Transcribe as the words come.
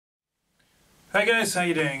Hey guys, how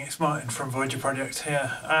you doing? It's Martin from Voyager Project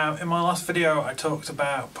here. In my last video I talked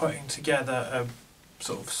about putting together a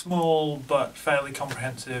sort of small but fairly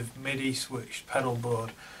comprehensive MIDI switched pedal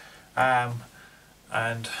board, and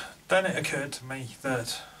then it occurred to me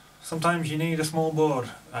that sometimes you need a small board,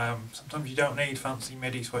 sometimes you don't need fancy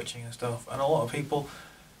MIDI switching and stuff, and a lot of people,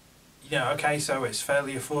 okay, so it's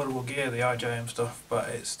fairly affordable gear, the IJM stuff, but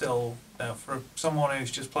it's still, for someone who's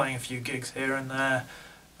just playing a few gigs here and there,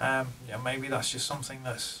 maybe that's just something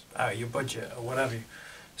that's out of your budget or whatever.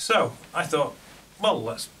 So I thought, well,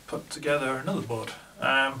 let's put together another board,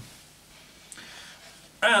 and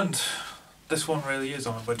this one really is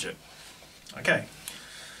on a budget. Okay,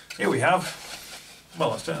 here we have, well,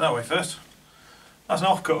 let's do it that way first. That's an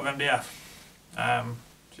offcut of MDF,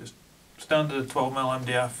 just standard 12mm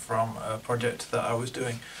MDF from a project that I was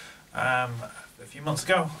doing a few months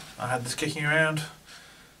ago. I had this kicking around,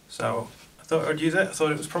 so I thought I'd use it. I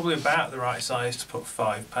thought it was probably about the right size to put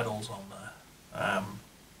 5 pedals on there.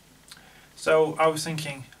 So I was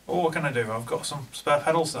thinking, well, what can I do? I've got some spare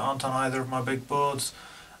pedals that aren't on either of my big boards.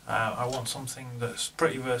 I want something that's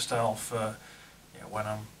pretty versatile for when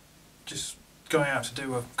I'm just going out to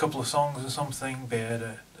do a couple of songs or something, be it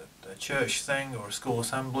a church thing or a school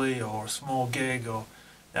assembly or a small gig, or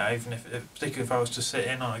even particularly if I was to sit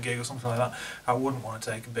in on a gig or something like that, I wouldn't want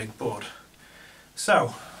to take a big board.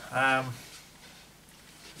 So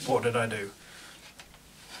what did I do?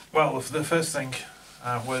 Well, the first thing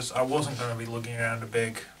was I wasn't going to be lugging around a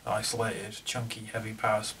big, isolated, chunky, heavy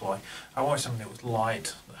power supply. I wanted something that was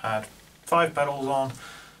light, that had 5 pedals on,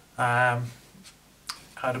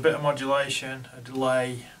 had a bit of modulation, a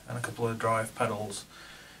delay, and a couple of drive pedals.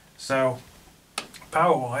 So,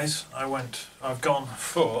 power-wise, I've gone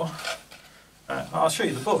for, I'll show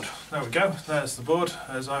you the board. There we go, there's the board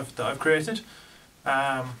that I've created.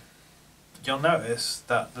 You'll notice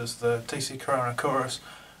that there's the TC Corona chorus,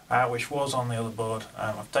 which was on the other board.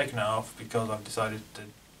 I've taken it off because I've decided to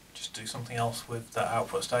just do something else with that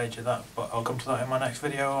output stage of that, but I'll come to that in my next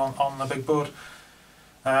video on the big board.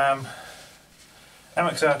 MXR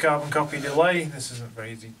carbon copy delay, this isn't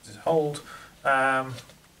very easy to hold. I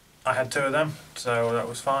had 2 of them, so that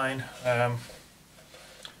was fine.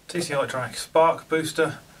 TC Electronic Spark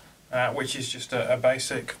booster, which is just a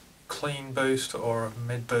basic clean boost or a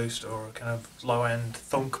mid boost or a kind of low end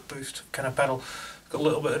thunk boost kind of pedal. Got a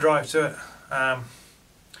little bit of drive to it.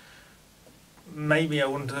 Maybe I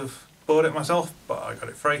wouldn't have bought it myself, but I got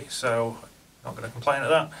it free, so I'm not going to complain at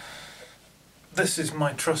that. This is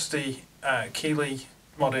my trusty Keeley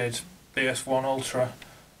modded BS1 Ultra.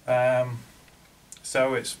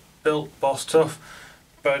 So it's built boss tough,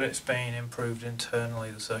 but it's been improved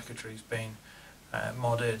internally. The circuitry's been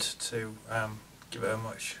modded to give it a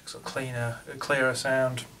much sort of clearer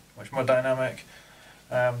sound, much more dynamic.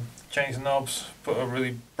 Changed the knobs, put a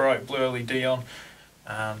really bright blue LED on,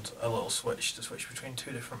 and a little switch to switch between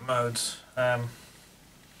 2 different modes.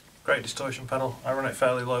 Great distortion pedal. I run it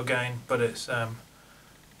fairly low gain, but it's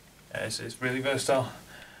really versatile.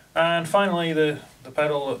 And finally, the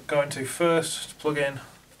pedal that going to first to plug in.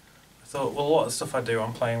 I thought, well, a lot of the stuff I do,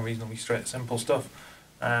 I'm playing reasonably straight, simple stuff,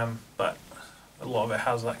 but a lot of it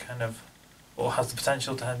has that kind of, or has the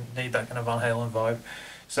potential to need that kind of Van Halen vibe.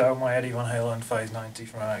 So my Eddie Van Halen Phase 90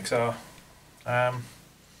 from MXR.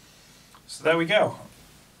 So there we go.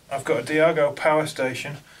 I've got a Diago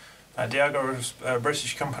Powerstation. Diago is a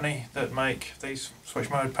British company that make these switch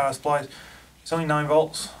mode power supplies. It's only 9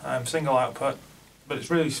 volts, single output, but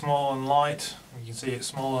it's really small and light. You can see it's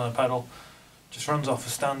smaller than a pedal. Just runs off a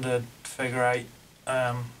standard figure 8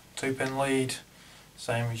 2-pin lead,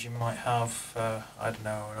 same as you might have, I don't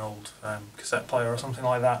know, an old cassette player or something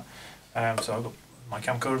like that. So I've got my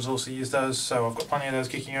camcorders also use those, so I've got plenty of those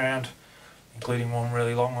kicking around, including one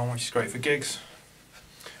really long one which is great for gigs.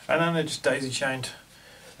 And then they're just daisy chained,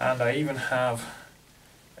 and I even have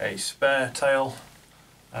a spare tail,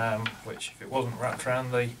 which if it wasn't wrapped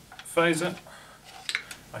around the phaser,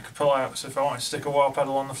 I could pull out. So if I wanted to stick a wah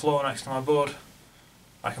pedal on the floor next to my board,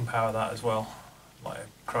 I can power that as well, like a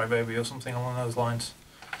Crybaby or something along those lines.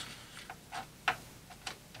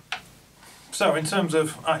 So in terms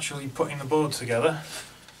of actually putting the board together,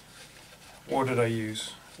 what did I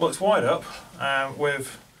use? Well, it's wired up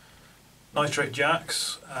with Neutrik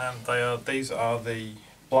jacks. These are the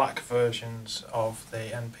black versions of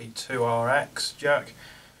the NP2RX jack.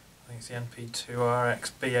 I think it's the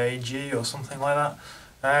NP2RX-BAG or something like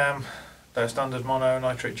that. They're standard mono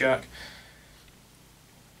Neutrik jack.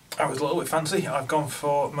 I was a little bit fancy. I've gone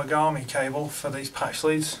for Mogami cable for these patch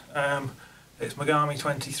leads. It's Mogami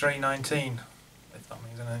 2319, if that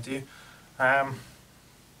means anything to you.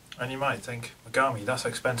 And you might think, Mogami, that's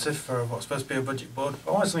expensive for what's supposed to be a budget board.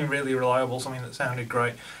 But I wanted something really reliable, something that sounded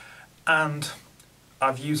great. And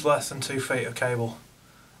I've used less than 2 feet of cable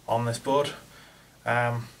on this board.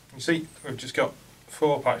 You see, we've just got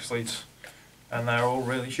 4 patch leads, and they're all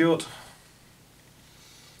really short.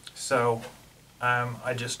 So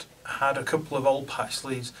I just had a couple of old patch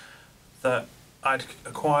leads that I'd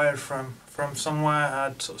acquired from somewhere.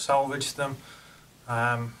 I'd sort of salvaged them.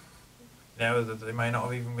 You know, they may not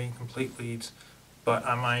have even been complete leads, but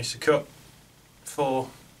I managed to cut 4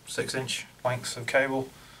 6-inch lengths of cable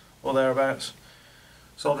or thereabouts,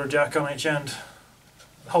 solder a jack on each end.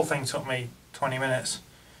 The whole thing took me 20 minutes.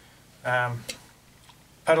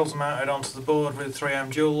 Pedals mounted onto the board with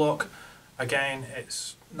 3M dual lock. Again,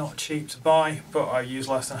 it's not cheap to buy, but I use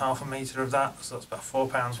less than half a metre of that, so that's about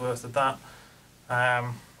 £4 worth of that.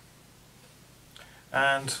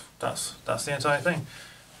 And that's the entire thing.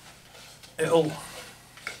 It'll,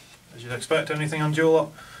 as you'd expect, anything on dual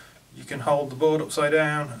lock, you can hold the board upside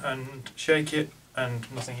down and shake it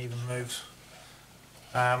and nothing even moves.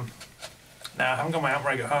 Now I haven't got my amp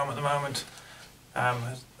rig at home at the moment.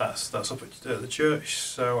 That's up at the church,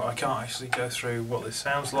 so I can't actually go through what this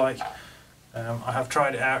sounds like. I have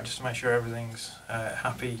tried it out just to make sure everything's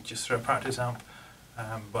happy just through a practice amp,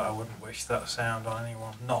 but I wouldn't wish that sound on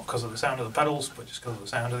anyone, not because of the sound of the pedals, but just because of the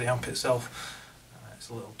sound of the amp itself. It's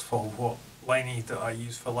a little 12-watt Laney that I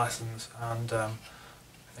use for lessons, and I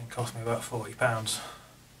think cost me about £40.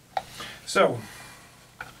 So,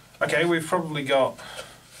 okay, we've probably got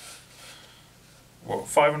what,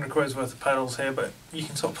 500 quid's worth of pedals here, but you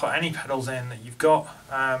can sort of put any pedals in that you've got,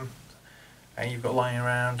 and you've got lying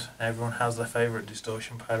around. Everyone has their favourite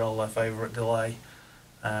distortion pedal, their favourite delay.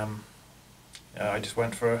 I just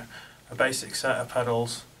went for a basic set of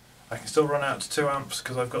pedals. I can still run out to 2 amps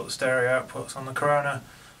because I've got the stereo outputs on the Corona.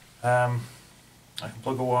 I can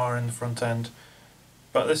plug a wire in the front end,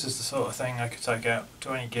 but this is the sort of thing I could take out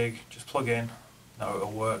to any gig, just plug in, know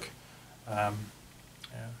it'll work.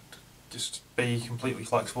 Just be completely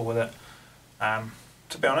flexible with it.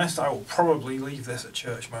 To be honest, I will probably leave this at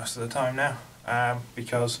church most of the time now,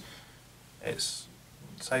 because it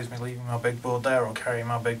saves me leaving my big board there or carrying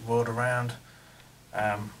my big board around,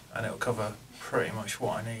 and it'll cover pretty much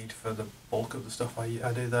what I need for the bulk of the stuff I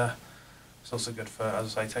do there. It's also good for,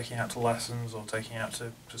 as I say, taking out to lessons or taking out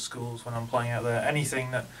to schools when I'm playing out there. Anything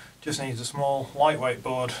that just needs a small, lightweight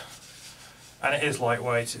board, and it is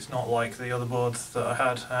lightweight. It's not like the other boards that I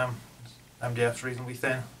had. MDF's reasonably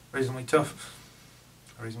thin, reasonably tough,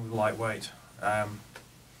 reasonably lightweight.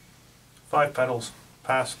 5 pedals,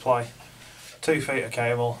 power supply, 2 feet of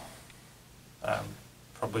cable,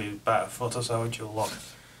 probably about a foot or so of dual lock.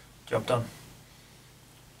 Job done.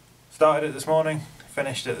 Started it this morning,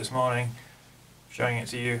 finished it this morning, showing it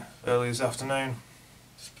to you early this afternoon.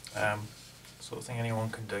 Sort of thing anyone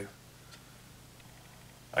can do.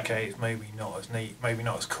 Okay, it's maybe not as neat, maybe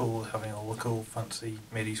not as cool as having all the cool fancy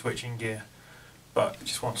MIDI switching gear, but you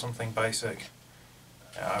just want something basic.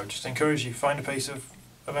 I would just encourage you, find a piece of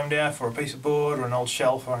MDF or a piece of board or an old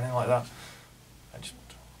shelf or anything like that, and just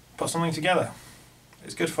put something together.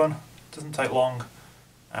 It's good fun, it doesn't take long,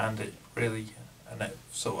 and it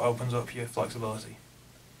sort of opens up your flexibility.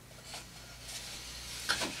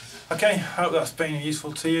 Okay, hope that's been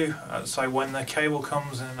useful to you. So when the cable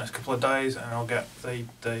comes in the next couple of days and I'll get the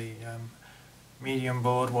medium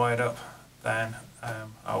board wired up, then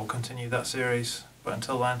I will continue that series. But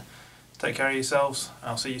until then, take care of yourselves.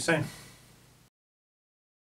 I'll see you soon.